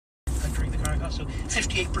So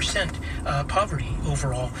 58% poverty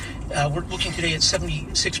overall. We're looking today at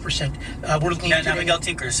 76%. We're looking now Miguel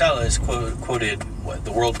Tinkersella has quoted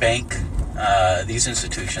the World Bank, these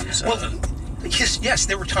institutions. Yes,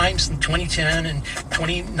 there were times in 2010 and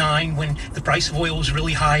 29 when the price of oil was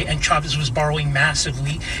really high and Chavez was borrowing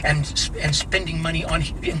massively and spending money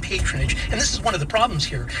in patronage. And this is one of the problems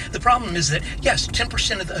here. The problem is that, yes,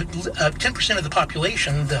 10% of the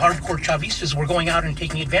population, the hardcore Chavistas, were going out and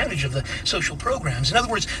taking advantage of the social programs. In other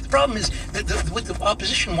words, the problem is that what the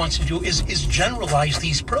opposition wants to do is generalize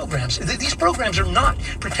these programs. These programs are not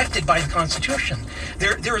protected by the Constitution.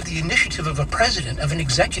 They're the initiative of a president, of an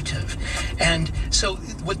executive. And so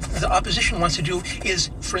what the opposition wants to do is,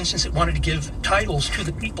 for instance, it wanted to give titles to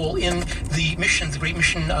the people in the mission, the great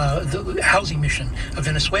mission, the housing mission of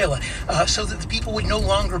Venezuela, so that the people would no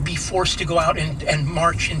longer be forced to go out and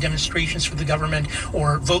march in demonstrations for the government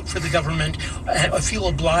or vote for the government, feel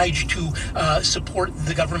obliged to support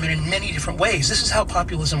the government in many different ways. This is how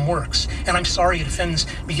populism works. And I'm sorry it offends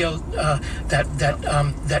Miguel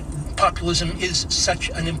that populism is such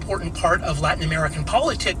an important part of Latin American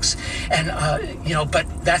politics, and but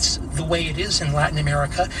that's the way it is in Latin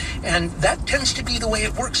America, and that tends to be the way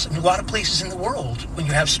it works in a lot of places in the world. When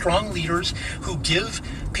you have strong leaders who give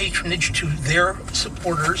patronage to their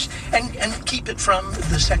supporters and keep it from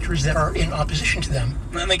the sectors that are in opposition to them.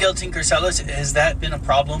 Miguel Tinkersella, has that been a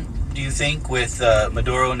problem, do you think, with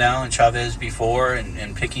Maduro now and Chavez before,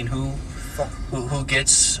 and picking who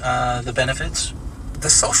gets the benefits? The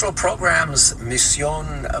social programs,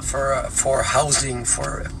 mission for housing,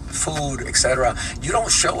 for food, etc. You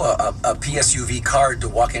don't show a PSUV card to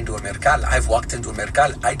walk into a mercal. I've walked into a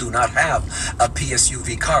mercal. I do not have a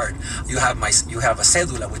PSUV card. You have a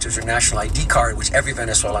cédula, which is your national ID card, which every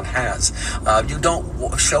Venezuelan has. You don't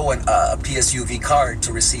show a PSUV card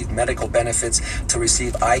to receive medical benefits, to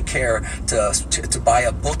receive eye care, to buy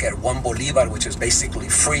a book at 1 Bolivar, which is basically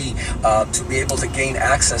free, to be able to gain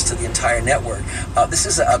access to the entire network. This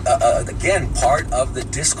is again part of the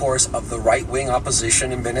discourse of the right-wing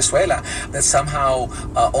opposition in Venezuela, that somehow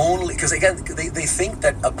only, because again they think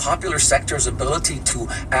that a popular sector's ability to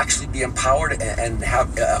actually be empowered and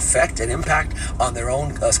have effect and impact on their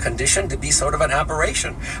own condition to be sort of an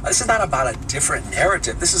aberration. This is not about a different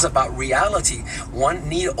narrative. This is about reality. One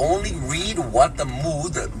need only read what the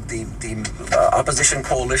mood, the opposition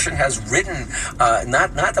coalition has written,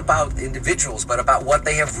 not about individuals, but about what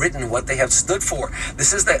they have written, what they have stood for.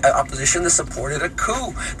 This is the opposition that supported a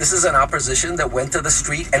coup. This is an opposition that went to the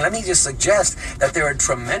street. And let me just suggest that there are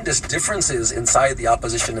tremendous differences inside the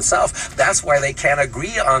opposition itself. That's why they can't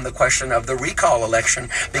agree on the question of the recall election,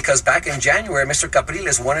 because back in January, Mr.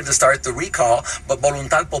 Capriles wanted to start the recall, but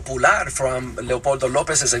Voluntad Popular from Leopoldo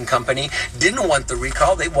Lopez's and company didn't want the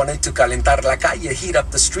recall. They wanted to calentar la calle, heat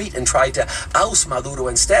up the street, and try to oust Maduro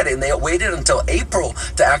instead. And they waited until April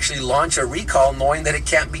to actually launch a recall, knowing that it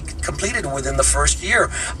can't be completed within the first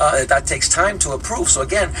year. That takes time to approve. So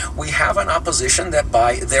again, we have an opposition that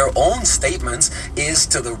by their own statements is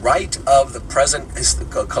to the right of the present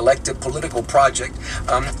collective political project,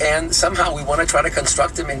 and somehow we want to try to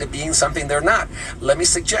construct them into being something they're not. Let me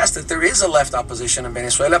suggest that there is a left opposition in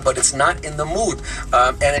Venezuela, but it's not in the mood.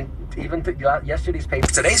 Even yesterday's paper,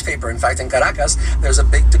 today's paper, in fact, in Caracas, there's a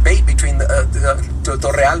big debate between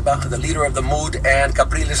Torrealba, the leader of the MOOD, and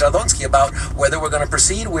Capriles Radonsky about whether we're going to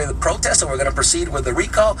proceed with protests, or we're going to proceed with the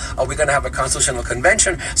recall, or we're going to have a constitutional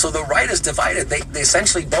convention. So the right is divided. They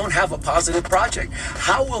essentially don't have a positive project.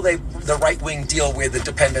 How will the right wing deal with the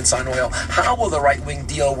dependence on oil? How will the right wing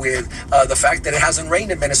deal with the fact that it hasn't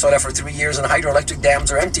rained in Venezuela for 3 years and hydroelectric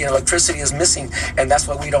dams are empty and electricity is missing, and that's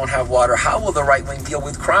why we don't have water? How will the right wing deal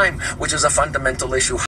with crime, which is a fundamental issue?